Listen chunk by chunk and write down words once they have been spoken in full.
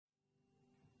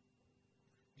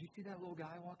Did you see that little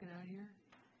guy walking out here?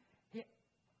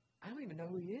 I don't even know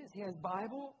who he is. He has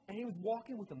Bible, and he was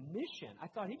walking with a mission. I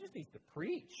thought he just needs to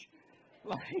preach.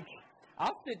 Like,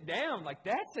 I'll sit down. Like,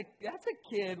 that's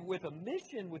a kid with a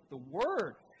mission with the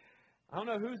Word. I don't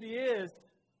know whose he is.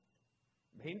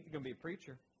 But he's going to be a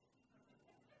preacher.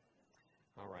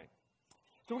 All right.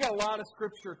 So we got a lot of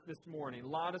Scripture this morning. A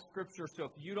lot of Scripture. So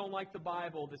if you don't like the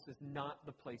Bible, this is not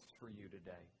the place for you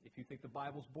today. If you think the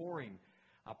Bible's boring,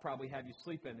 I'll probably have you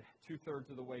sleeping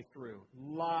 2/3 of the way through.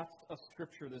 Lots of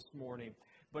Scripture this morning,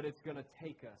 but it's going to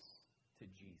take us to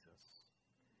Jesus.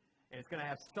 And it's going to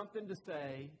have something to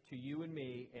say to you and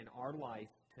me in our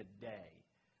life today.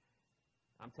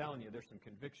 I'm telling you, there's some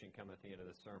conviction coming at the end of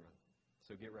this sermon.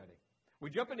 So get ready. We're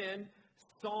jumping in.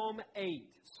 Psalm 8.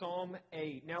 Psalm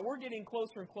 8. Now, we're getting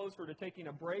closer and closer to taking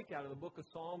a break out of the book of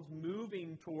Psalms,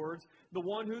 moving towards the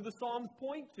one who the Psalms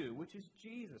point to, which is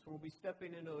Jesus. We'll be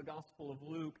stepping into the Gospel of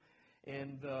Luke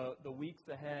in the weeks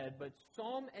ahead. But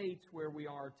Psalm 8 is where we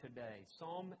are today.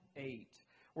 Psalm 8.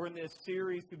 We're in this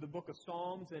series through the book of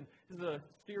Psalms, and this is a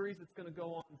series that's going to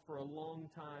go on for a long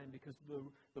time because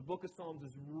the book of Psalms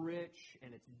is rich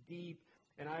and it's deep.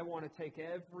 And I want to take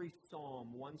every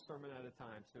psalm one sermon at a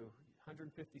time. So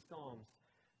 150 psalms,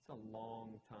 it's a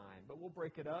long time. But we'll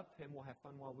break it up, and we'll have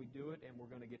fun while we do it, and we're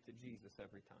going to get to Jesus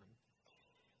every time.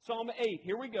 Psalm 8,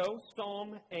 here we go.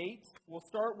 Psalm 8. We'll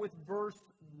start with verse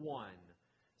 1.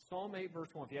 Psalm 8, verse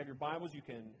 1. If you have your Bibles, you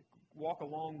can walk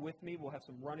along with me. We'll have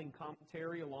some running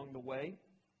commentary along the way.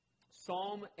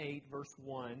 Psalm 8, verse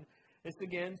 1. This,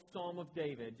 again, Psalm of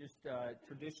David. Just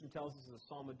tradition tells us it's a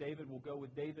Psalm of David. We'll go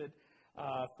with David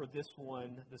for this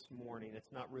one this morning.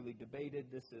 It's not really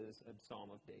debated. This is a Psalm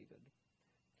of David.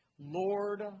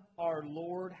 Lord, our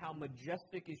Lord, how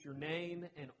majestic is your name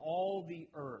in all the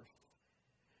earth.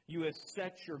 You have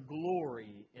set your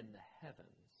glory in the heavens.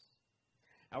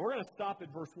 Now, we're going to stop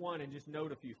at verse 1 and just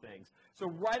note a few things. So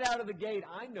right out of the gate,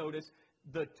 I notice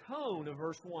the tone of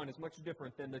verse 1 is much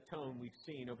different than the tone we've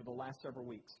seen over the last several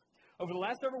weeks. Over the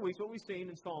last several weeks, what we've seen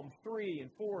in Psalm 3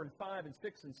 and 4 and 5 and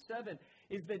 6 and 7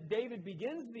 is that David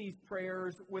begins these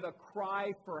prayers with a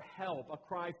cry for help, a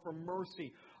cry for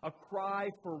mercy, a cry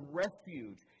for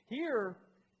refuge. Here,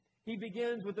 he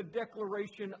begins with a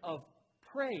declaration of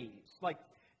praise, like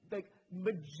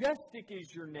majestic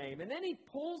is your name. And then he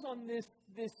pulls on this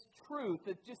truth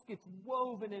that just gets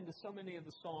woven into so many of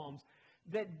the Psalms,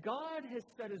 that God has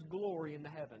set his glory in the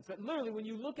heavens. That literally, when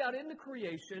you look out into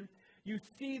creation, you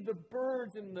see the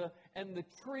birds and the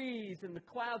trees and the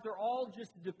clouds are all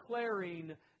just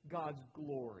declaring God's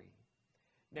glory.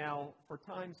 Now, for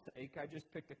time's sake, I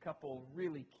just picked a couple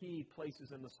really key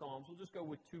places in the Psalms. We'll just go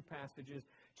with two passages.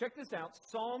 Check this out.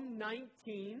 Psalm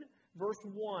 19, verse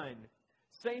 1.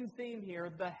 Same theme here.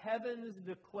 The heavens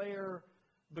declare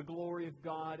the glory of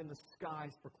God, and the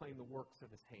skies proclaim the works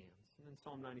of his hands. And then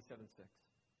Psalm 97:6.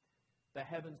 The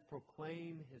heavens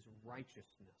proclaim his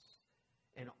righteousness,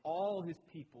 and all his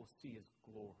people see his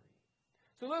glory.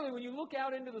 So literally, when you look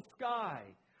out into the sky,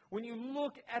 when you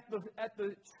look at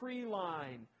the tree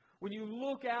line, when you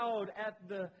look out at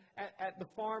the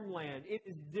farmland, it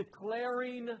is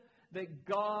declaring that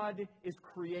God is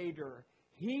creator.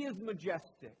 He is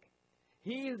majestic.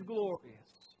 He is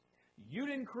glorious. You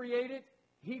didn't create it.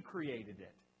 He created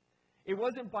it. It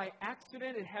wasn't by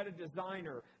accident. It had a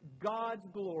designer. God's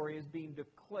glory is being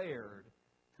declared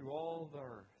through all the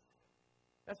earth.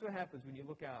 That's what happens when you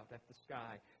look out at the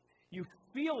sky. You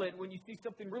feel it when you see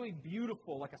something really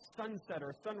beautiful, like a sunset or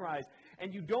a sunrise,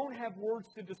 and you don't have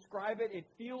words to describe it. It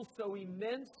feels so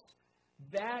immense.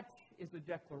 That is the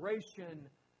declaration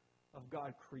of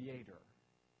God Creator.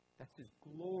 That's his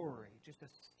glory, just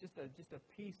a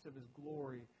piece of his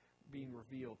glory being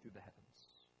revealed through the heavens.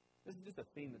 This is just a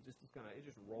theme that it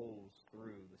just rolls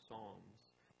through the Psalms.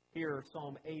 Here,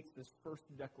 Psalm 8 is this first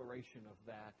declaration of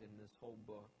that in this whole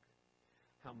book.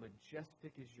 How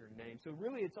majestic is your name. So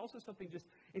really, it's also something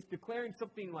it's declaring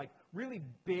something like really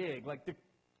big. Like the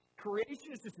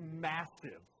creation is just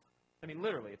massive. I mean,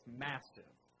 literally, it's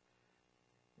massive.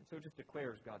 And so it just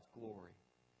declares God's glory.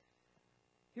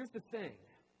 Here's the thing.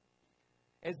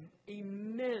 As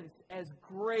immense, as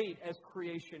great as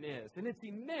creation is, and it's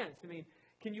immense. I mean,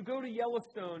 can you go to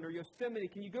Yellowstone or Yosemite?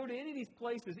 Can you go to any of these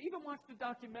places? Even watch the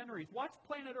documentaries. Watch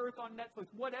Planet Earth on Netflix.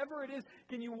 Whatever it is,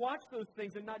 can you watch those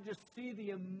things and not just see the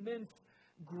immense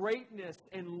greatness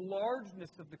and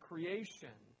largeness of the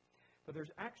creation? But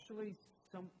there's actually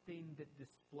something that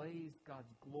displays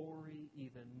God's glory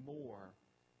even more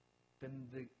than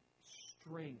the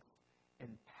strength and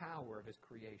power of his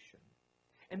creation.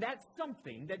 And that's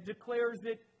something that declares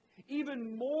it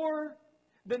even more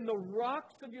than the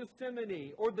rocks of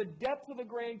Yosemite or the depths of the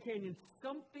Grand Canyon,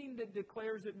 something that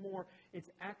declares it more. It's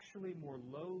actually more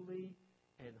lowly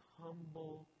and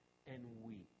humble and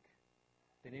weak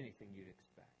than anything you'd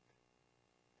expect.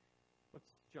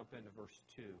 Let's jump into verse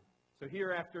 2. So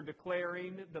here, after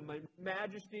declaring the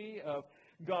majesty of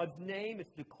God's name,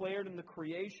 it's declared in the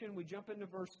creation. We jump into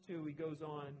verse 2. He goes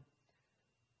on,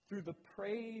 through the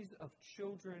praise of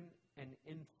children and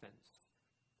infants,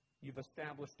 you've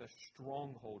established a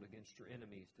stronghold against your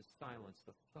enemies to silence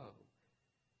the foe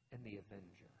and the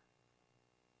avenger.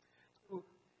 So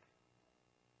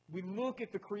we look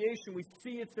at the creation, we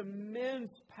see its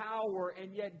immense power,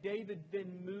 and yet David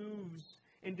then moves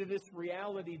into this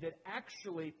reality that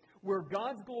actually, where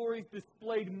God's glory is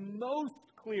displayed most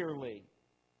clearly,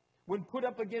 when put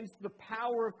up against the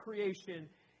power of creation,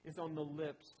 is on the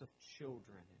lips of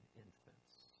children and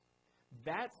infants.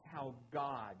 That's how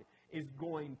God is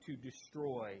going to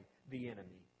destroy the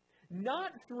enemy.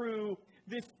 Not through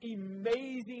this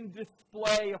amazing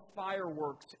display of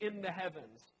fireworks in the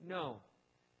heavens. No.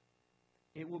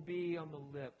 It will be on the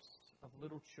lips of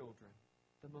little children,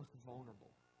 the most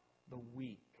vulnerable, the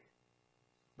weak,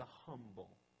 the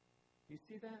humble. You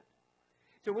see that?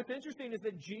 So what's interesting is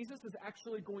that Jesus is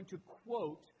actually going to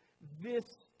quote this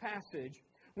passage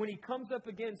when he comes up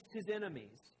against his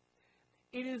enemies.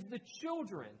 It is the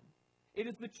children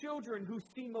who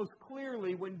see most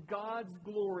clearly when God's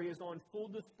glory is on full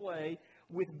display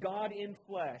with God in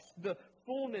flesh. The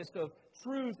fullness of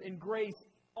truth and grace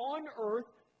on earth,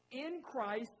 in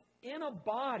Christ, in a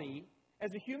body,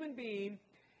 as a human being.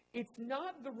 It's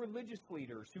not the religious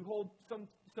leaders who hold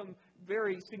some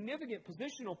very significant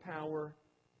positional power.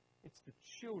 It's the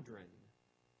children.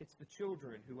 It's the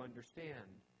children who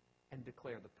understand and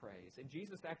declare the praise. And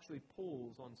Jesus actually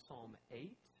pulls on Psalm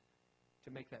 8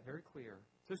 to make that very clear.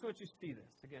 So I just want you to see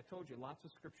this. Again, I told you, lots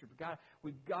of Scripture. But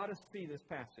we've got to see this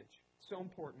passage. So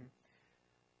important.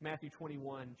 Matthew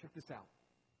 21. Check this out.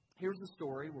 Here's the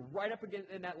story. We're right up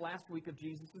against in that last week of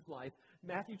Jesus' life.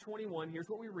 Matthew 21, here's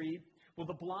what we read. Well,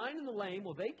 the blind and the lame,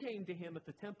 they came to him at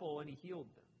the temple and he healed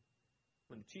them.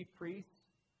 When the chief priests,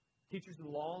 teachers of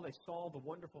the law, they saw the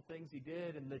wonderful things he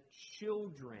did, and the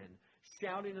children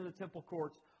shouting in the temple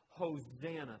courts,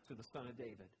 Hosanna to the Son of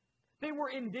David. They were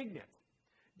indignant.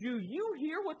 Do you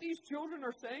hear what these children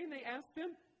are saying? They asked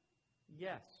him.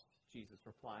 Yes, Jesus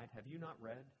replied. Have you not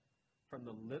read? From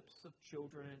the lips of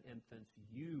children and infants,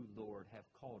 you, Lord, have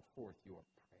called forth your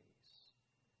praise.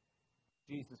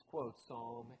 Jesus quotes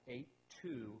Psalm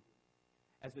 8:2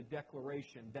 as a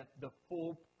declaration that the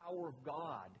full power of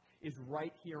God is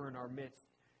right here in our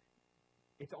midst.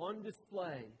 It's on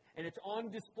display. And it's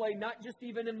on display not just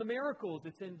even in the miracles.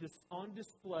 It's on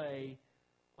display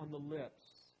on the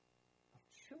lips of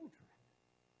children.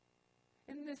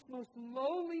 And this most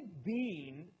lowly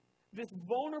being, this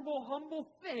vulnerable, humble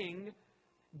thing,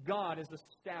 God is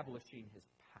establishing his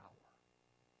power.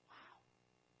 Wow.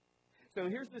 So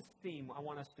here's this theme I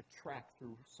want us to track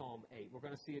through Psalm 8. We're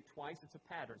going to see it twice. It's a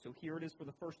pattern. So here it is for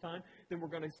the first time. Then we're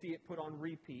going to see it put on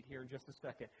repeat here in just a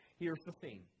second. Here's the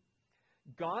theme.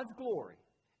 God's glory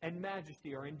and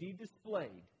majesty are indeed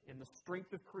displayed in the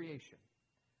strength of creation,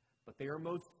 but they are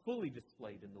most fully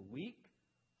displayed in the weak,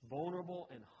 vulnerable,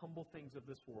 and humble things of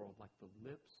this world, like the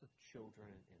lips of children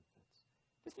and infants.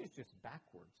 This is just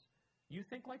backwards. You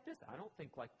think like this? I don't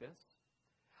think like this.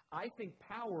 I think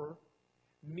power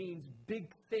means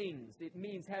big things. It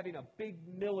means having a big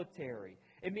military.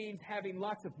 It means having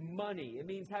lots of money. It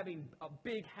means having a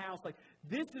big house. Like,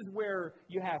 this is where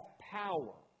you have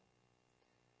power.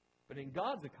 But in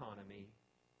God's economy,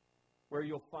 where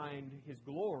you'll find his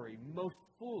glory most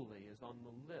fully is on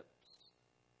the lips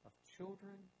of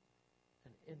children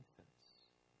and infants.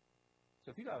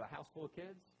 So if you've got a house full of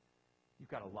kids, you've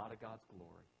got a lot of God's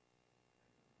glory.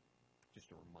 Just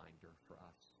a reminder for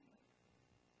us.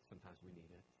 Sometimes we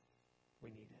need it.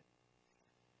 We need it.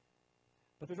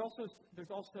 But there's also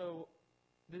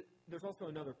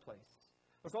another place.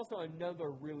 There's also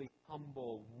another really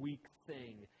humble, weak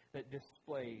thing that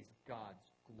displays God's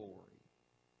glory.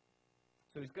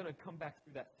 So he's going to come back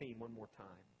through that theme one more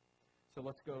time. So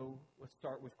let's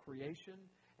start with creation,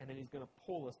 and then David's going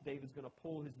to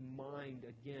pull his mind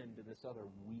again to this other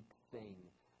weak thing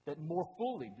that more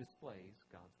fully displays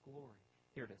God's glory.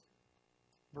 Here it is.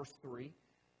 Verse 3.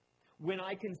 When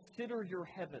I consider your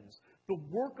heavens, the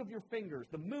work of your fingers,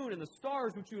 the moon and the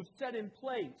stars which you have set in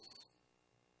place,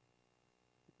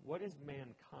 what is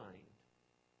mankind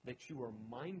that you are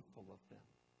mindful of them?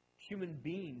 Human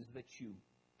beings that you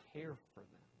care for them.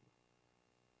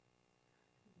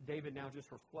 David now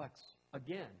just reflects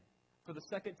again, for the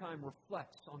second time,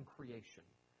 reflects on creation.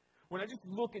 When I just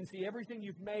look and see everything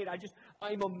you've made,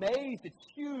 I'm amazed. It's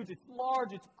huge, it's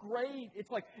large, it's great.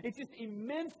 It's just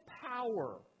immense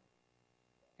power.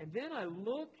 And then I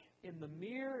look in the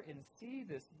mirror and see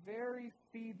this very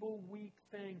feeble, weak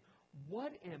thing.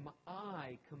 What am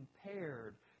I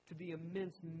compared to the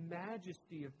immense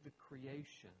majesty of the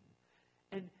creation?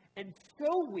 And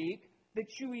so weak that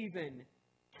you even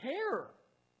care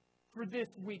for this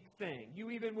weak thing.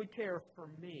 You even would care for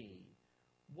me.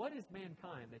 What is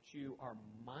mankind that you are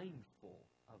mindful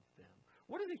of them?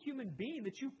 What is a human being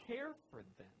that you care for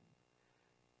them?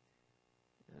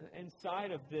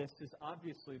 Inside of this is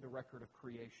obviously the record of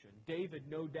creation. David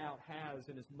no doubt has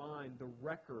in his mind the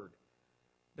record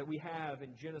that we have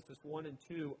in Genesis 1 and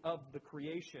 2 of the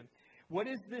creation. What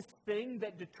is this thing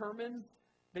that determines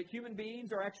that human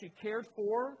beings are actually cared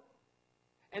for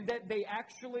and that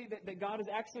that God is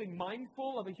actually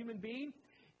mindful of a human being?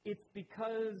 It's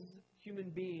because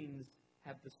human beings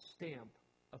have the stamp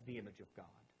of the image of God.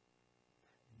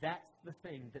 That's the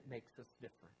thing that makes us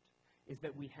different, is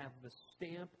that we have the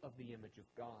stamp of the image of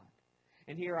God.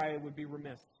 And here I would be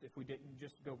remiss if we didn't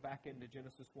just go back into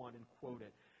Genesis 1 and quote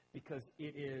it, because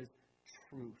it is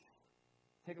truth.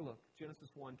 Take a look. Genesis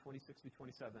 1, 26 to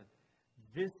 27.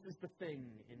 This is the thing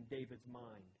in David's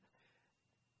mind.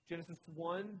 Genesis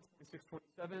 1, 26,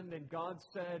 27. Then God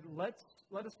said,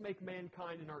 let us make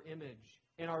mankind in our image,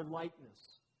 in our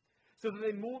likeness, so that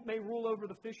they may rule over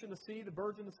the fish in the sea, the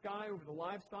birds in the sky, over the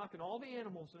livestock, and all the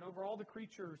animals, and over all the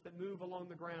creatures that move along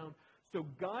the ground. So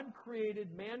God created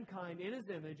mankind in His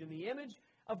image. In the image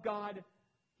of God,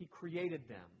 He created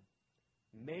them.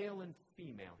 Male and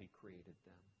female, He created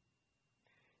them.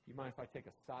 Do you mind if I take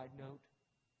a side note?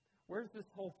 Where's this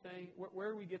whole thing?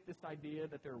 Where do we get this idea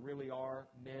that there really are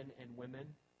men and women,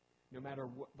 no matter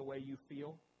the way you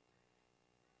feel?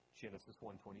 Genesis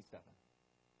 1:27.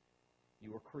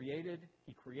 You were created,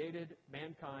 He created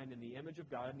mankind in the image of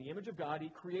God. In the image of God, He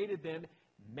created them,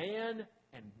 man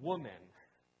and woman.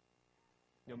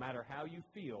 No matter how you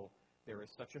feel, there is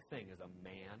such a thing as a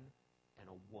man and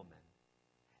a woman.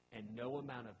 And no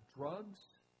amount of drugs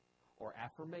or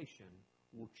affirmation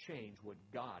will change what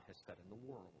God has said in the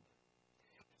world.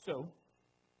 So,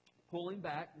 pulling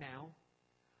back now.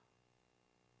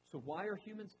 So why are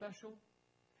humans special?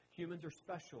 Humans are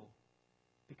special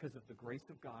because of the grace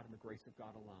of God and the grace of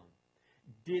God alone.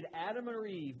 Did Adam or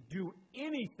Eve do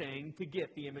anything to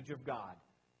get the image of God?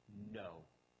 No.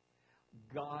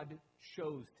 God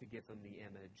chose to give them the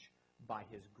image by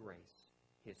His grace,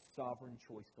 His sovereign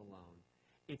choice alone.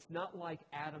 It's not like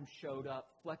Adam showed up,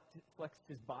 flexed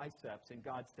his biceps, and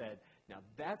God said, now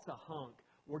that's a hunk,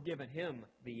 we're giving him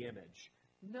the image.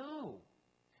 No.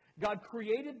 God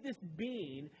created this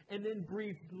being and then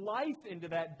breathed life into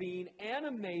that being,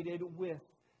 animated with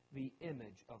the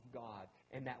image of God.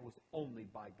 And that was only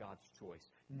by God's choice,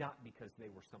 not because they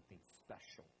were something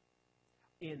special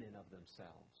in and of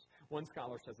themselves. One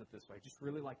scholar says it this way. I just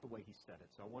really like the way he said it,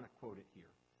 so I want to quote it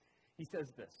here. He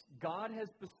says this: God has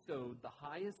bestowed the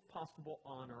highest possible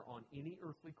honor on any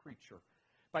earthly creature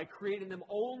by creating them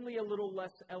only a little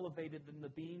less elevated than the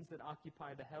beings that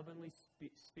occupy the heavenly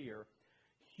sphere.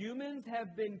 Humans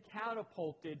have been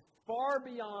catapulted far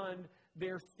beyond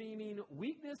their seeming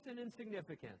weakness and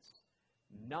insignificance,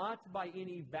 not by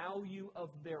any value of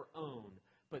their own,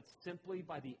 but simply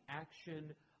by the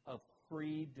action of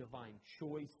free divine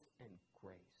choice and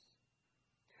grace.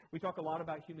 We talk a lot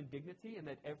about human dignity and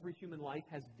that every human life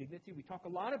has dignity. We talk a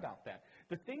lot about that.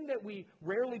 The thing that we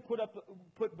rarely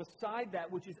put beside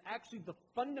that, which is actually the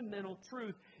fundamental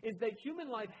truth, is that human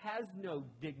life has no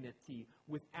dignity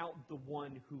without the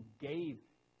one who gave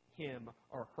him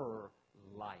or her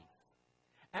life.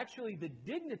 Actually, the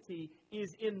dignity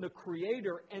is in the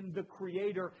Creator, and the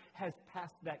Creator has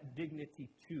passed that dignity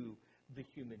to the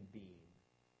human being.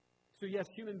 So yes,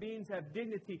 human beings have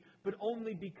dignity, but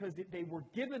only because they were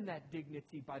given that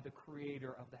dignity by the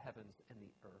Creator of the heavens and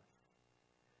the earth.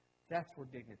 That's where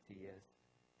dignity is.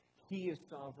 He is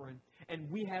sovereign, and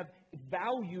we have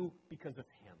value because of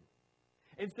Him.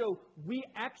 And so we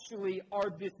actually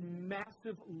are this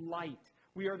massive light.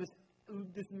 We are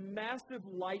this massive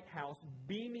lighthouse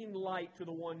beaming light to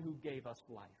the one who gave us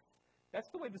life. That's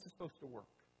the way this is supposed to work.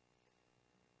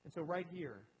 And so right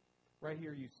here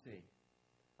you see,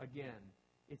 again,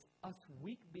 it's us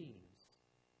weak beings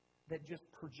that just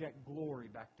project glory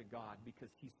back to God because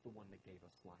He's the one that gave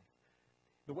us life.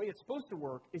 The way it's supposed to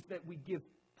work is that we give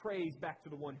praise back to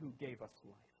the one who gave us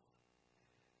life.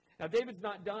 Now, David's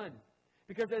not done,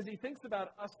 because as he thinks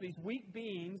about us, these weak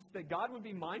beings, that God would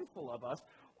be mindful of us,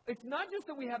 it's not just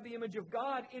that we have the image of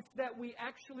God, it's that we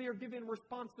actually are given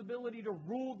responsibility to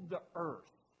rule the earth.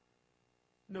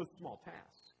 No small task.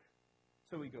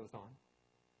 So he goes on.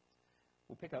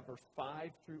 We'll pick up verse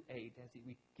 5 through 8 as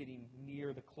we're getting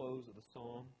near the close of the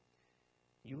psalm.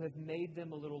 You have made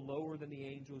them a little lower than the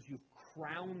angels. You've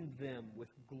crowned them with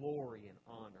glory and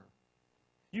honor.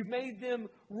 You've made them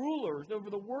rulers over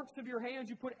the works of your hands.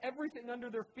 You put everything under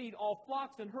their feet, all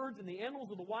flocks and herds and the animals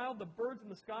of the wild, the birds in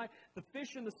the sky, the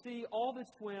fish in the sea, all that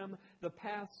swim, the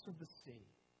paths of the sea.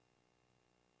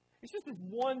 It's just this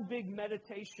one big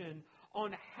meditation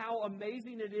on how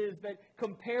amazing it is that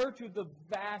compared to the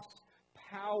vast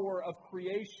power of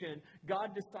creation, God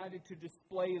decided to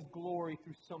display His glory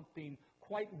through something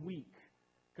quite weak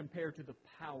compared to the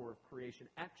power of creation.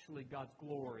 Actually, God's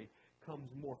glory comes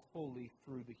more fully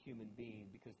through the human being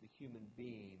because the human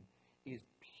being is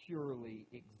purely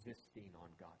existing on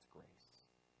God's grace.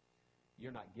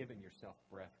 You're not giving yourself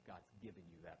breath. God's giving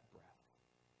you that breath.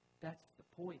 That's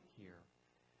the point here.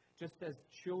 Just as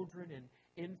children and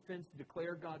infants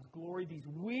declare God's glory, these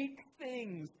weak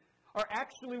things are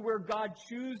actually where God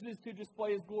chooses to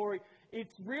display His glory.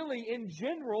 It's really, in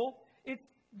general, it's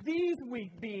these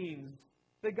weak beings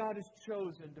that God has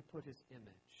chosen to put His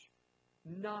image.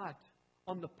 Not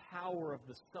on the power of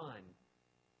the sun.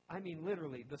 I mean,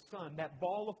 literally, the sun, that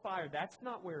ball of fire, that's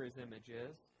not where His image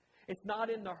is. It's not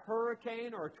in the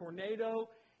hurricane or a tornado.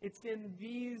 It's in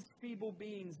these feeble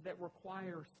beings that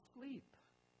require sleep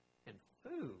and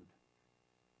food.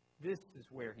 This is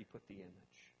where He put the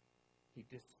image. He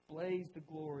displays the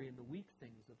glory in the weak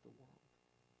things of the world.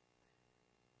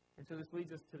 And so this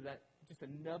leads us to that, just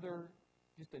another,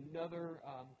 we're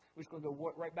just going to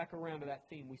go right back around to that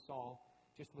theme we saw,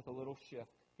 just with a little shift.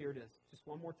 Here it is, just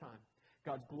one more time.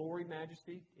 God's glory,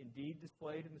 majesty, indeed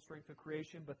displayed in the strength of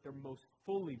creation, but they're most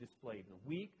fully displayed in the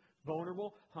weak,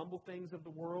 vulnerable, humble things of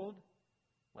the world,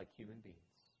 like human beings.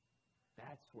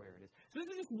 That's where it is. So this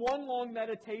is just one long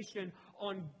meditation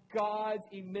on God's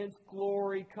immense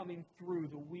glory coming through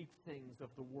the weak things of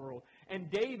the world. And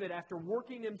David, after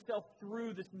working himself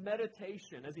through this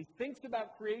meditation, as he thinks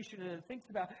about creation and thinks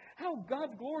about how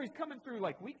God's glory is coming through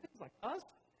like weak things like us,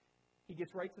 he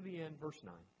gets right to the end, verse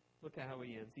 9. Look at how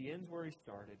he ends. He ends where he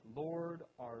started. Lord,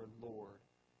 our Lord,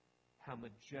 how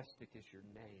majestic is your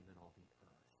name in all the earth.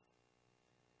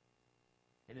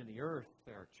 And in the earth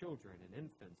there are children and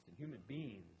infants and human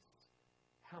beings.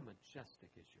 How majestic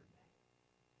is your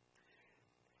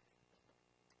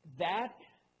name.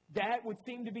 That would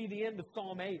seem to be the end of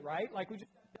Psalm 8, right? Like we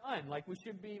just got done. Like we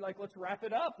should be like, let's wrap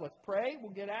it up. Let's pray.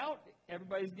 We'll get out.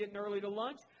 Everybody's getting early to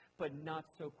lunch. But not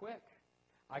so quick.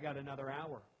 I got another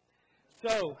hour.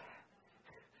 So,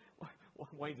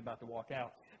 Wayne's about to walk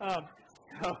out.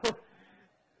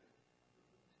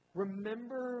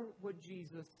 Remember what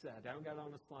Jesus said. I don't got it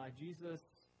on the slide. Jesus,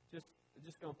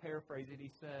 just going to paraphrase it, he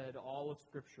said, all of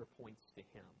Scripture points to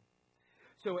Him.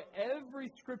 So every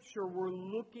Scripture, we're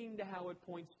looking to how it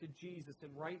points to Jesus.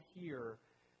 And right here,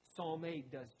 Psalm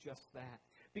 8 does just that.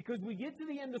 Because we get to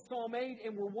the end of Psalm 8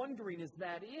 and we're wondering, is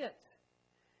that it?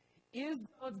 Is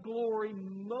God's glory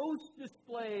most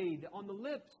displayed on the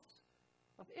lips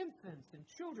of infants and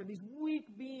children, these weak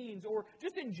beings, or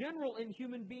just in general in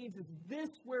human beings? Is this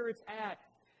where it's at?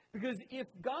 Because if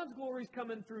God's glory is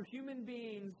coming through human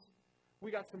beings,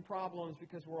 we got some problems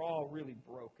because we're all really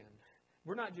broken.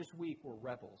 We're not just weak, we're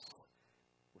rebels.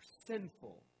 We're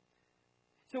sinful.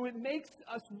 So it makes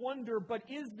us wonder, but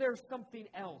is there something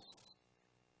else?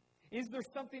 Is there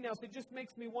something else? It just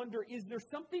makes me wonder, is there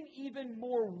something even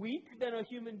more weak than a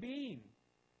human being?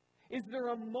 Is there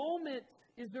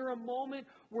a moment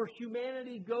where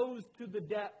humanity goes to the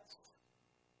depths?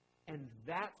 And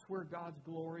that's where God's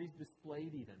glory is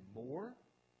displayed even more?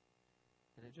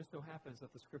 And it just so happens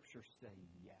that the Scriptures say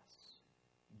yes.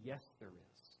 Yes, there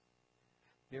is.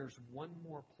 There's one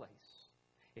more place.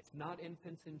 It's not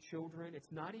infants and children.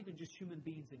 It's not even just human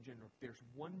beings in general. There's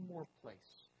one more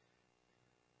place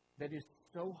that is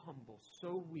so humble,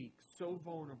 so weak, so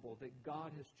vulnerable that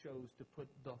God has chose to put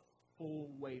the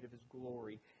full weight of His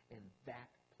glory in that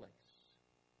place.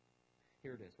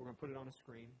 Here it is. We're going to put it on a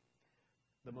screen.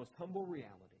 The most humble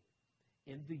reality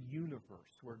in the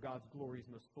universe where God's glory is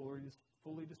most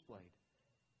fully displayed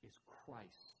is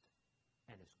Christ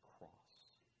and His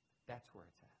cross. That's where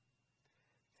it's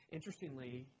at.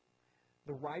 Interestingly,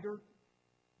 the writer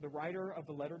of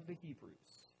the letter to the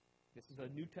Hebrews, this is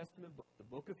a New Testament book, the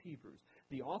book of Hebrews.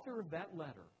 The author of that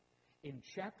letter, in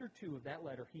chapter 2 of that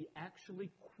letter, he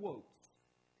actually quotes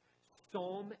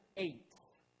Psalm 8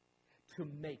 to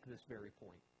make this very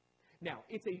point. Now,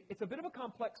 it's a bit of a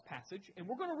complex passage, and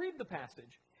we're going to read the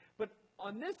passage. But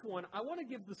on this one, I want to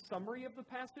give the summary of the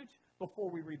passage before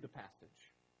we read the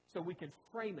passage, so we can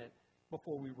frame it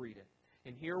before we read it.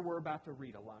 And here we're about to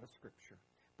read a lot of Scripture.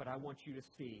 But I want you to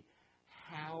see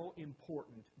how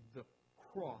important the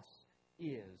cross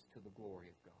is to the glory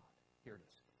of God. Here it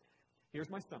is. Here's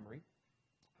my summary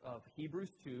of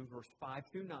Hebrews 2, verse 5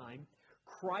 through 9.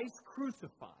 Christ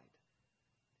crucified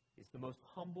is the most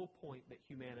humble point that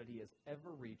humanity has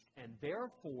ever reached, and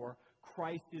therefore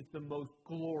Christ is the most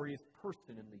glorious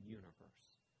person in the universe.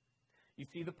 You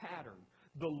see the pattern.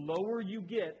 The lower you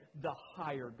get, the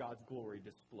higher God's glory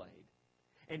displayed.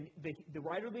 And the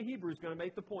writer of the Hebrews is going to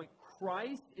make the point,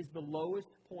 Christ is the lowest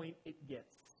point it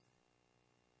gets.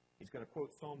 He's going to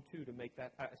quote Psalm 2 to make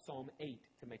that, Psalm 8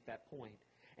 to make that point.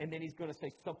 And then he's going to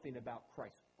say something about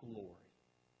Christ's glory.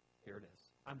 Here it is.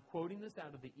 I'm quoting this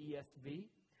out of the ESV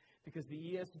because the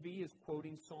ESV is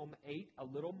quoting Psalm 8 a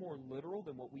little more literal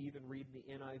than what we even read in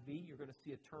the NIV. You're going to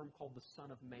see a term called the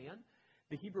Son of Man.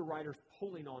 The Hebrew writer's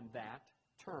pulling on that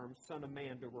term, Son of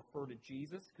Man, to refer to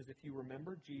Jesus, because if you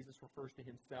remember, Jesus refers to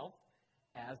himself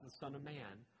as the Son of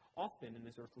Man often in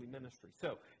his earthly ministry.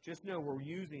 So just know we're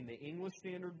using the English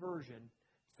Standard Version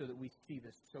so that we see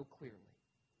this so clearly.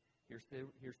 Here's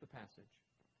the passage.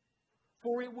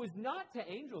 For it was not to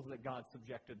angels that God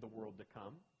subjected the world to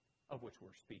come, of which we're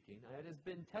speaking. It has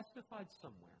been testified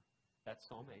somewhere. That's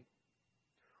Psalm 8.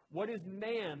 What is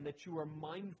man that you are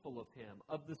mindful of him,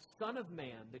 of the Son of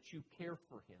Man that you care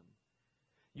for him?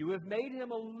 You have made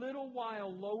him a little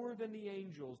while lower than the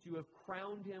angels. You have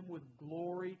crowned him with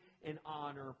glory and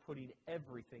honor, putting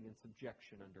everything in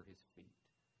subjection under his feet.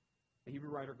 The Hebrew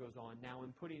writer goes on, now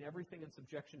in putting everything in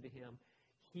subjection to him,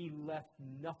 he left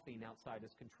nothing outside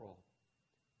his control.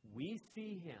 We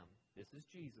see him, this is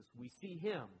Jesus, we see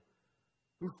him,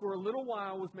 who for a little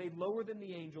while was made lower than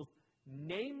the angels,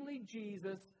 namely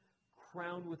Jesus,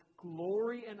 crowned with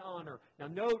glory and honor. Now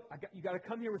note, you got to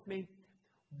come here with me.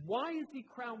 Why is he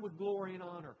crowned with glory and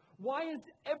honor? Why is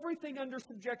everything under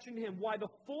subjection to him? Why the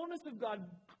fullness of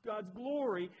God's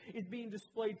glory is being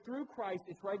displayed through Christ?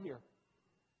 It's right here.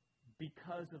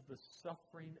 Because of the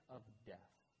suffering of death.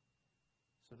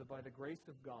 So that by the grace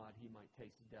of God, he might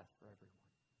taste death for everyone.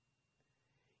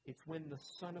 It's when the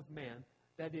Son of Man,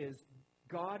 that is,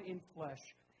 God in flesh,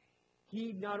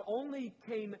 he not only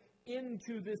came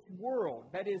into this world,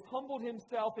 that is, humbled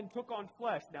himself and took on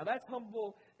flesh. Now that's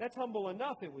humble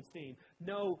enough, it would seem.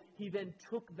 No, he then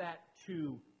took that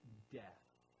to death.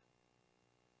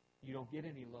 You don't get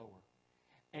any lower.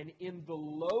 And in the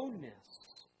lowness,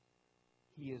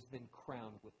 he has been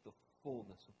crowned with the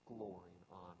fullness of glory and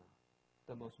honor.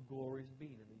 The most glorious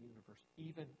being in the universe,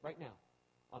 even right now,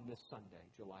 on this Sunday,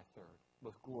 July 3rd.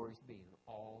 Most glorious being in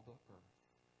all the earth.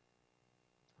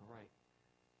 All right.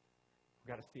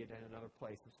 We've got to see it in another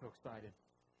place. I'm so excited.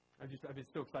 I've been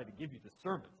so excited to give you this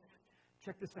sermon.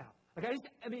 Check this out. Like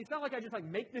it's not like I just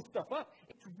make this stuff up.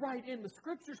 It's right in the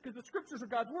Scriptures because the Scriptures are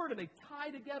God's Word and they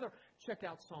tie together. Check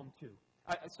out Psalm 2.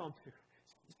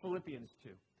 Philippians 2.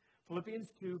 Philippians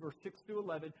 2, verse 6 through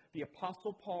 11, the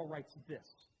Apostle Paul writes this.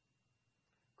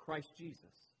 Christ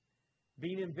Jesus,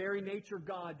 being in very nature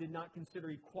God, did not consider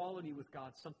equality with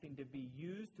God something to be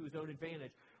used to his own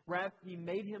advantage. Rather, he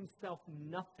made himself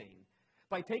nothing.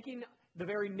 By taking the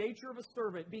very nature of a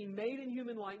servant, being made in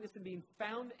human likeness and being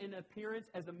found in appearance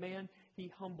as a man,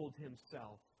 he humbled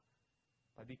himself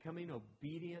by becoming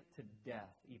obedient to death,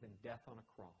 even death on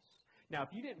a cross. Now, if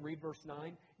you didn't read verse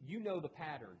 9, you know the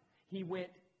pattern. He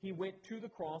went to the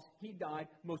cross. He died.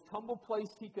 Most humble place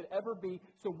he could ever be.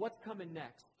 So what's coming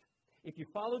next? If you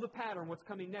follow the pattern, what's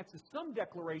coming next is some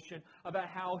declaration about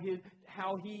how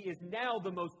he is now the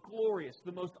most glorious,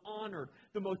 the most honored,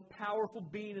 the most powerful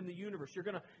being in the universe. You're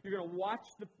gonna watch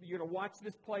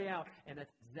this play out, and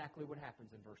that's exactly what happens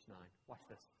in verse 9. Watch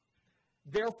this.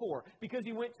 Therefore, because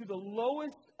he went to the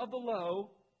lowest of the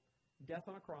low, death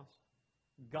on a cross,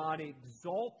 God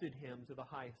exalted him to the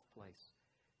highest place,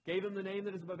 gave him the name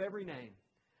that is above every name.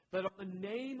 That on the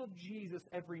name of Jesus,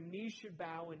 every knee should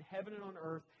bow in heaven and on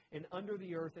earth and under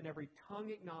the earth, and every tongue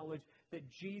acknowledge that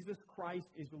Jesus Christ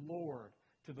is Lord,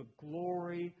 to the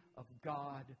glory of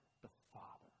God the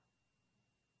Father.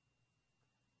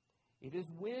 It is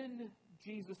when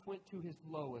Jesus went to his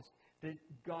lowest that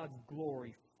God's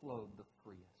glory flowed the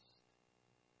freest.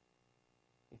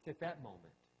 It's at that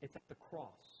moment, it's at the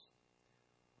cross,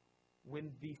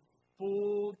 when the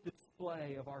full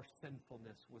display of our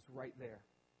sinfulness was right there,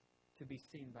 to be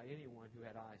seen by anyone who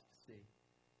had eyes to see.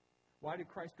 Why did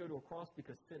Christ go to a cross?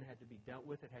 Because sin had to be dealt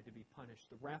with. It had to be punished.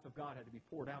 The wrath of God had to be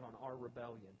poured out on our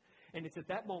rebellion. And it's at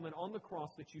that moment on the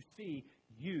cross that you see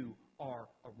you are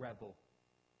a rebel.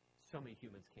 So many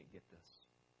humans can't get this.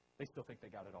 They still think they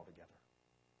got it all together.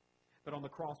 But on the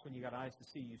cross, when you got eyes to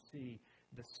see, you see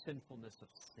the sinfulness of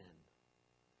sin.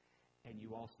 And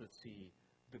you also see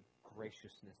the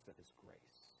graciousness of his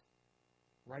grace.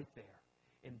 Right there.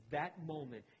 And that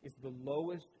moment is the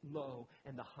lowest low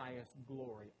and the highest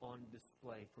glory on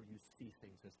display for you to see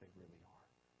things as they really are.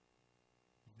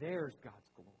 There's God's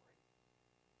glory.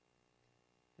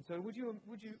 And so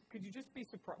could you just be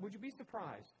surprised? Would you be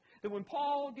surprised that when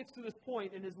Paul gets to this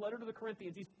point in his letter to the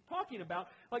Corinthians, he's talking about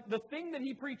like the thing that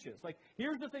he preaches. Like,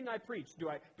 here's the thing I preach. Do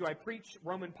I preach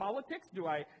Roman politics? Do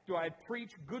I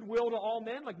preach goodwill to all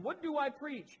men? Like, what do I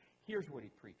preach? Here's what he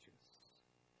preaches.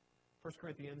 1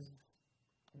 Corinthians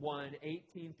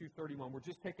 1:18 through 31. We're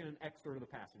just taking an excerpt of the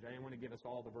passage. I didn't want to give us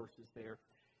all the verses there.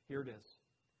 Here it is.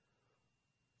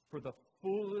 For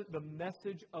the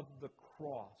message of the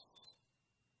cross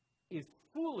is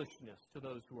foolishness to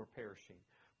those who are perishing.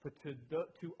 But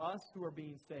to us who are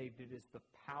being saved, it is the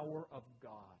power of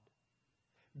God.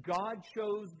 God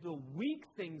chose the weak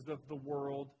things of the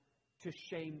world to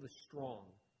shame the strong.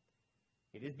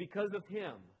 It is because of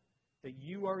Him that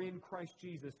you are in Christ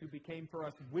Jesus, who became for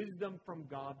us wisdom from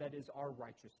God, that is our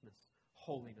righteousness,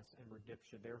 holiness, and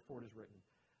redemption. Therefore it is written,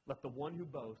 let the one who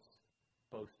boasts,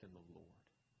 boast in the Lord.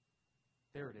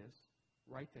 There it is,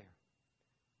 right there.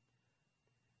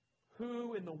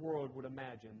 Who in the world would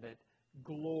imagine that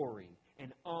glory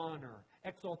and honor,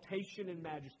 exaltation and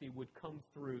majesty would come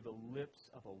through the lips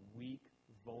of a weak,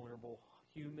 vulnerable,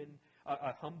 human,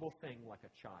 a humble thing like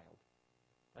a child?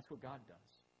 That's what God does.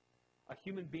 A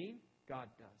human being, God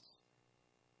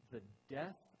does. The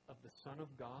death of the Son of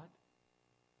God,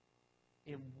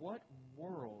 in what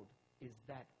world is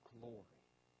that glory?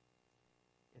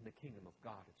 In the kingdom of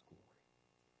God, it's glory.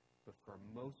 But for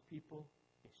most people,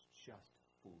 it's just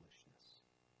foolishness.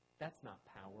 That's not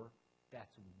power.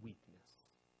 That's weakness.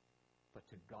 But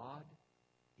to God,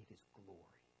 it is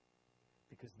glory.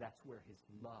 Because that's where His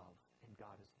love, and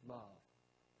God is love,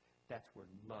 that's where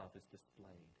love is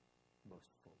displayed most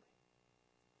fully.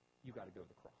 You've got to go to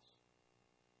the cross.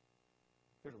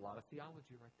 There's a lot of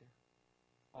theology right there.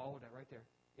 All of that right there.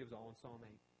 It was all in Psalm 8.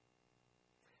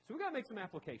 So we've got to make some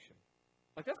application.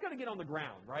 Like, that's got to get on the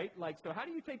ground, right? Like, so how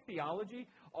do you take theology,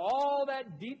 all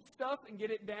that deep stuff, and get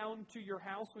it down to your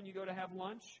house when you go to have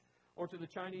lunch, or to the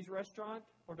Chinese restaurant,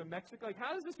 or to Mexico? Like,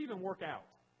 how does this even work out?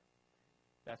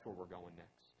 That's where we're going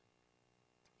next.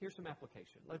 Here's some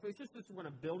application. Like, we're just going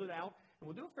to build it out, and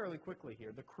we'll do it fairly quickly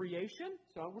here. The creation,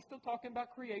 so we're still talking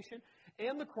about creation,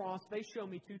 and the cross, they show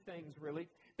me two things, really.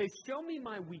 They show me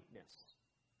my weakness.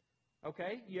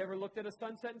 Okay? You ever looked at a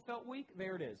sunset and felt weak?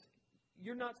 There it is.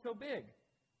 You're not so big.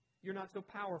 You're not so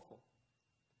powerful.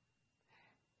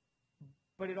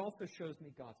 But it also shows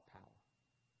me God's power.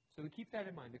 So we keep that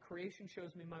in mind. The creation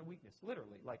shows me my weakness.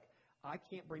 Literally, like, I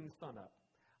can't bring the sun up.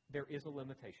 There is a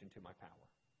limitation to my power.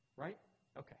 Right?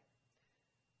 Okay.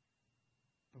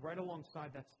 But right alongside,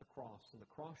 that's the cross. And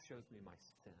the cross shows me my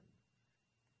sin.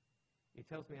 It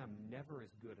tells me I'm never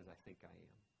as good as I think I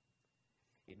am.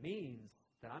 It means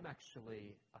that I'm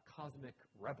actually a cosmic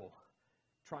rebel,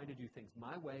 trying to do things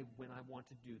my way when I want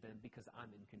to do them because I'm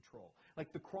in control.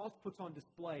 Like, the cross puts on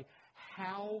display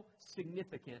how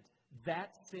significant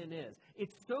that sin is.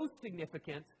 It's so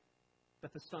significant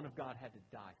that the Son of God had to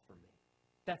die for me.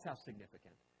 That's how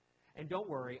significant. And don't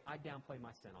worry, I downplay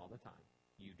my sin all the time.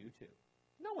 You do too.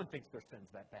 No one thinks their sin's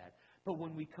that bad. But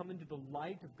when we come into the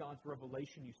light of God's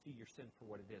revelation, you see your sin for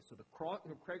what it is. So the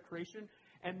creation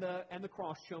and the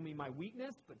cross show me my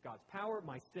weakness, but God's power,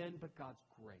 my sin, but God's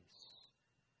grace.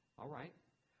 All right.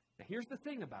 Now, here's the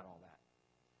thing about all that.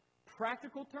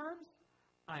 Practical terms,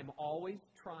 I'm always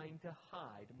trying to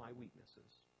hide my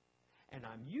weaknesses. And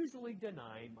I'm usually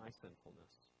denying my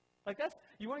sinfulness. Like,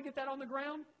 you want to get that on the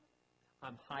ground?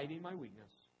 I'm hiding my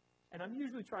weakness. And I'm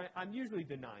usually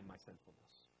denying my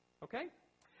sinfulness. Okay?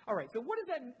 All right. So what is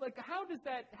that like? How does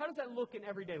that look in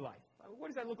everyday life? What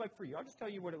does that look like for you? I'll just tell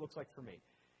you what it looks like for me.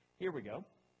 Here we go.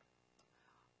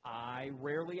 I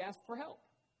rarely ask for help.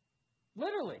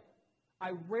 Literally,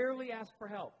 I rarely ask for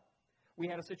help. We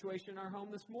had a situation in our home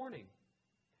this morning.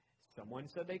 Someone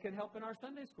said they could help in our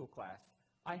Sunday school class.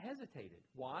 I hesitated.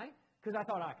 Why? Because I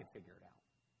thought I could figure it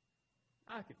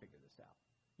out. I could figure this out.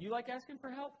 You like asking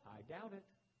for help? I doubt it.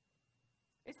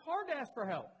 It's hard to ask for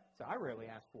help, so I rarely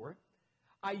ask for it.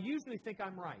 I usually think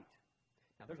I'm right.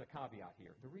 Now, there's a caveat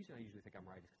here. The reason I usually think I'm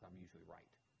right is because I'm usually right.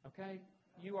 Okay?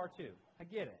 You are too. I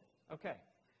get it. Okay.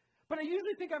 But I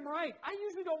usually think I'm right. I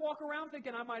usually don't walk around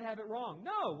thinking I might have it wrong.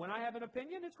 No, when I have an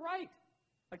opinion, it's right.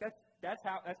 Like, that's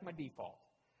my default.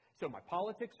 So my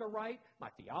politics are right. My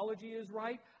theology is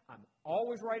right. I'm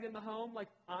always right in the home. Like,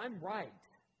 I'm right.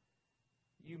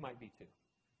 You might be too.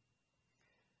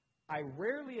 I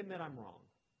rarely admit I'm wrong.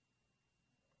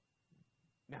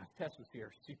 Now, if Tess was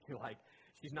here, she'd feel like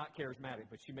she's not charismatic,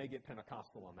 but she may get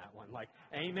Pentecostal on that one. Like,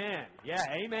 amen. Yeah,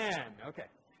 amen. Okay.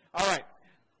 All right.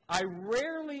 I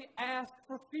rarely ask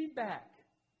for feedback.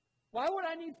 Why would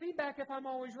I need feedback if I'm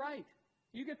always right?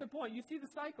 You get the point. You see the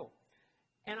cycle.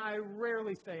 And I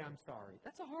rarely say I'm sorry.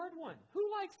 That's a hard one. Who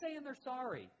likes saying they're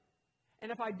sorry?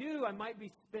 And if I do, I might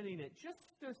be spinning it just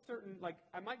to a certain,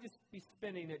 I might just be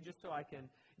spinning it just so I can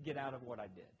get out of what I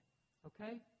did.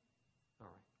 Okay? All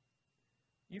right.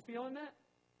 You feeling that?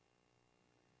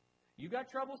 You got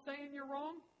trouble saying you're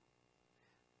wrong?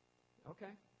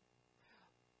 Okay.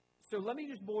 So let me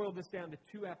just boil this down to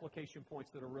two application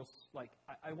points that are real,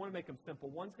 I want to make them simple.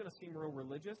 One's going to seem real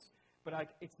religious, but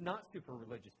it's not super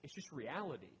religious. It's just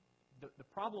reality. The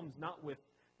problem's not with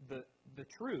the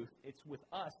truth. It's with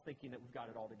us thinking that we've got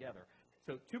it all together.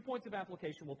 So 2 points of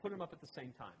application. We'll put them up at the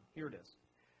same time. Here it is.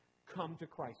 Come to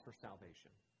Christ for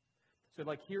salvation. So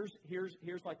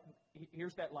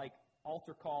here's that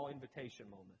altar call invitation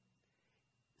moment.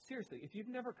 Seriously, if you've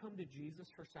never come to Jesus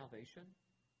for salvation,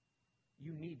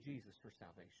 you need Jesus for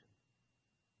salvation.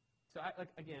 So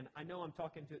I know I'm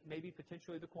talking to maybe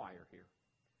potentially the choir here.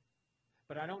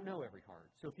 But I don't know every heart.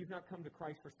 So if you've not come to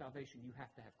Christ for salvation, you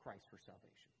have to have Christ for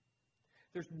salvation.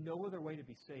 There's no other way to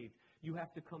be saved. You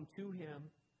have to come to Him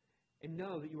and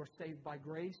know that you are saved by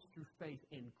grace through faith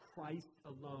in Christ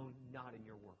alone, not in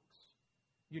your works.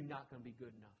 You're not going to be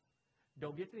good enough.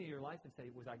 Don't get to the end of your life and say,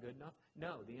 was I good enough?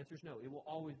 No. The answer is no. It will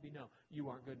always be no. You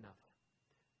aren't good enough.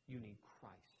 You need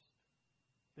Christ.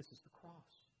 This is the cross.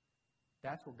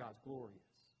 That's where God's glory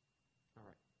is. All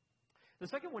right. The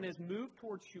second one is move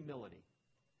towards humility.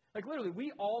 Literally,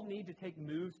 we all need to take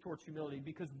moves towards humility,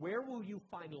 because where will you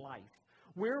find life?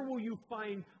 Where will you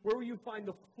find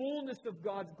the fullness of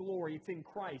God's glory? It's in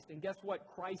Christ. And guess what?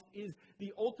 Christ is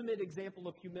the ultimate example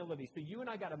of humility. So you and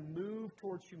I got to move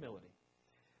towards humility.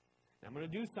 Now, I'm going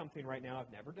to do something right now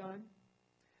I've never done.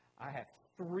 I have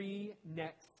 3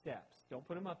 next steps. Don't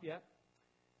put them up yet.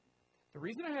 The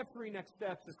reason I have 3 next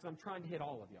steps is because I'm trying to hit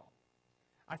all of y'all.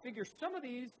 I figure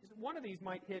one of these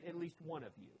might hit at least one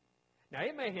of you. Now,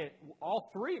 it may hit, all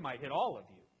 3 might hit all of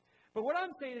you. But what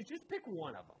I'm saying is just pick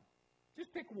one of them.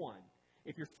 Just pick one.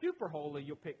 If you're super holy,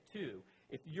 you'll pick 2.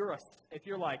 If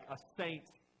you're like a saint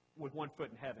with 1 foot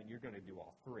in heaven, you're going to do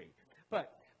all 3.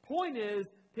 But point is,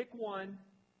 pick one.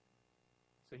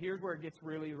 So here's where it gets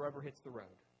really, the rubber hits the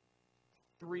road.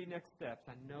 3 next steps.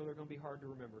 I know they're going to be hard to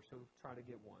remember, so try to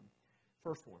get one.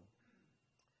 First one,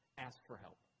 ask for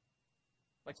help.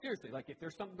 Seriously, if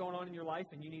there's something going on in your life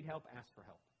and you need help, ask for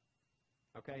help.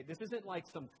 Okay? This isn't like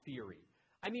some theory.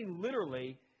 I mean,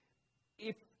 literally,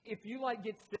 if you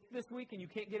get sick this week and you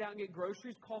can't get out and get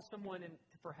groceries, call someone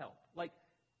for help.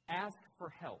 Ask for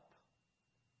help.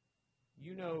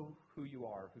 You know who you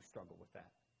are who struggle with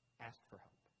that. Ask for help.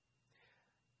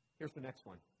 Here's the next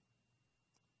one.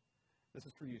 This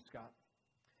is for you, Scott.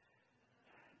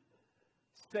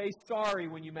 Say sorry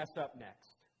when you mess up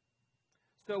next.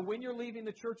 So when you're leaving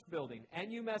the church building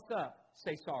and you mess up,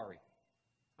 say sorry.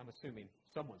 I'm assuming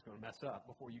someone's going to mess up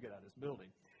before you get out of this building.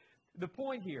 The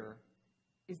point here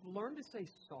is learn to say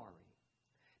sorry.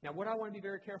 Now, what I want to be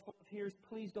very careful of here is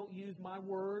please don't use my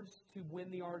words to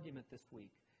win the argument this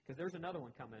week, because there's another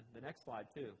one coming, the next slide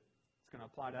too. It's going to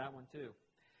apply to that one too.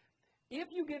 If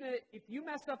you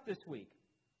mess up this week,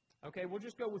 okay, we'll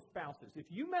just go with spouses. If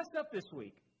you messed up this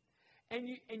week and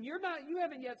you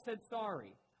haven't yet said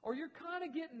sorry, or you're kind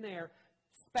of getting there,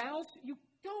 spouse, you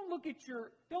don't look at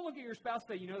your spouse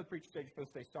and say, the preacher said you're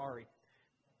supposed to say sorry.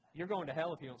 You're going to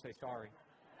hell if you don't say sorry.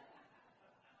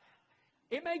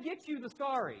 It may get you the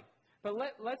sorry, but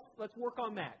let's work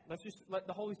on that. Let's just let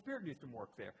the Holy Spirit do some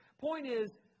work there. Point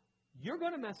is, you're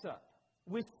going to mess up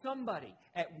with somebody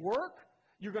at work.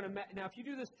 You're going to now. If you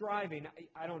do this driving,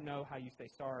 I don't know how you say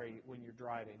sorry when you're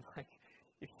driving.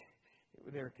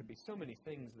 There could be so many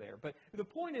things there, but the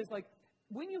point is,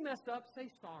 when you mess up, say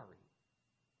sorry.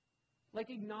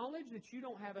 Acknowledge that you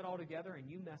don't have it all together and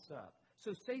you mess up.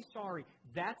 So say sorry.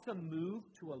 That's a move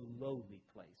to a lowly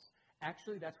place.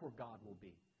 Actually, that's where God will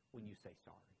be when you say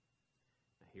sorry.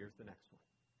 Now, here's the next one.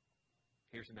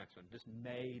 Here's the next one. This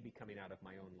may be coming out of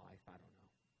my own life. I don't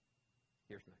know.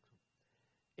 Here's the next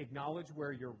one. Acknowledge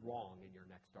where you're wrong in your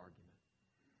next argument.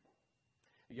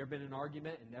 Have you ever been in an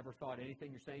argument and never thought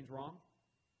anything you're saying is wrong?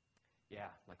 Yeah,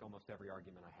 almost every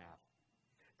argument I have.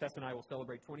 Tess and I will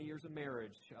celebrate 20 years of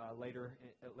marriage later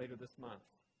this month.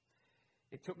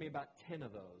 It took me about 10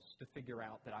 of those to figure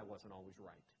out that I wasn't always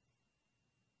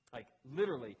right.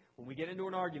 Literally, when we get into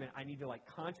an argument, I need to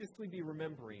consciously be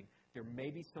remembering there may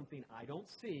be something I don't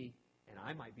see and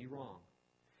I might be wrong.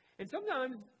 And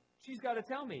sometimes she's got to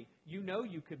tell me,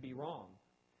 you could be wrong.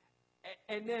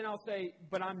 And then I'll say,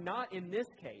 but I'm not in this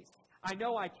case. I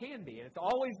know I can be. And it's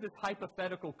always this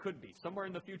hypothetical could be somewhere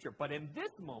in the future. But in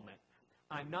this moment,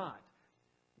 I'm not.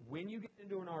 When you get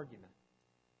into an argument,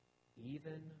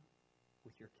 even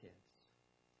with your kids,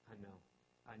 I know,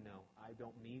 I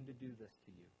don't mean to do this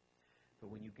to you,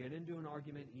 but when you get into an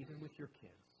argument, even with your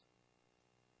kids,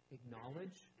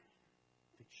 acknowledge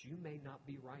that you may not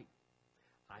be right.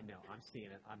 I know, I'm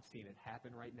seeing it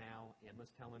happen right now.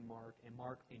 Emma's telling Mark, and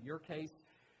Mark, in your case,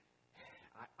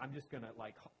 I'm just going to,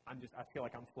 I feel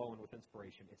like I'm flowing with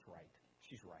inspiration. It's right.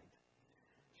 She's right.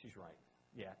 She's right.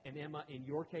 Yeah. And Emma, in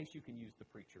your case, you can use the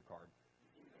preacher card.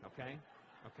 Okay?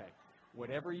 Okay.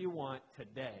 Whatever you want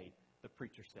today, the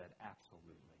preacher said,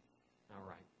 absolutely. All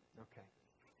right.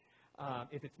 Okay.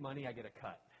 If it's money, I get a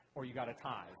cut. Or you got a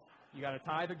tithe. You got a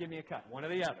tithe or give me a cut. One or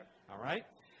the other. All right?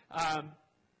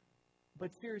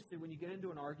 But seriously, when you get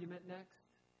into an argument next,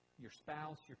 your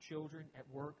spouse, your children, at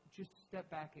work, just step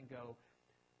back and go,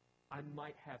 I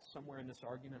might have somewhere in this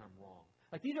argument I'm wrong.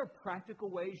 Like, these are practical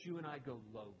ways you and I go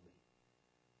lowly.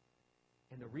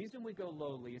 And the reason we go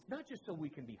lowly is not just so we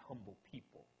can be humble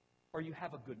people or you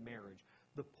have a good marriage.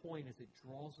 The point is it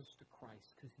draws us to Christ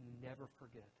because you never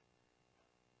forget.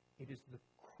 It is the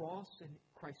cross and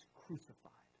Christ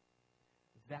crucified.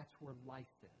 That's where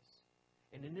life is.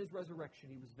 And in his resurrection,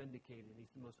 he was vindicated.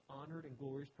 He's the most honored and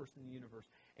glorious person in the universe,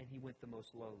 and he went the most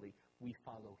lowly. We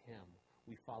follow him.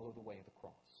 We follow the way of the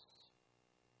cross.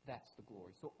 That's the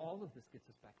glory. So all of this gets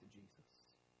us back to Jesus.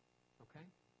 Okay?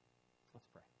 Let's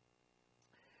pray.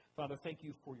 Father, thank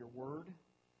you for your word,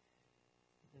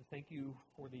 and thank you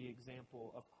for the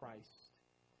example of Christ.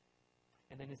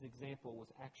 And then his example was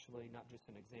actually not just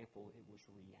an example, it was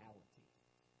reality.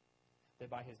 That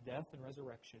by his death and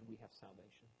resurrection, we have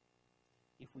salvation.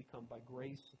 If we come by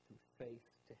grace through faith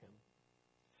to him.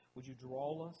 Would you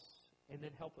draw us and then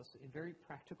help us in very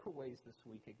practical ways this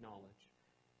week acknowledge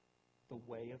the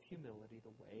way of humility,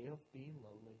 the way of being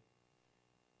lowly,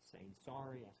 saying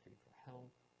sorry, asking for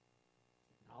help,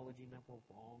 acknowledging that we're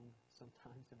wrong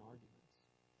sometimes in arguments.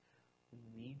 We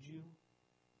need you,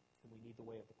 and we need the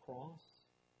way of the cross,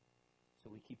 so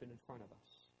we keep it in front of us.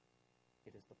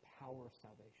 It is the power of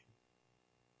salvation.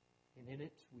 And in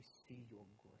it, we see your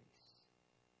grace.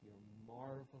 Your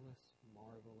marvelous,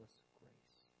 marvelous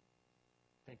grace.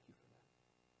 Thank you for that.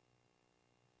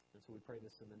 And so we pray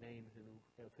this in the name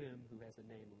of him who has a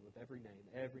name above every name,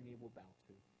 every knee will bow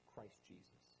to, Christ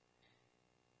Jesus.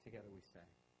 Together we say,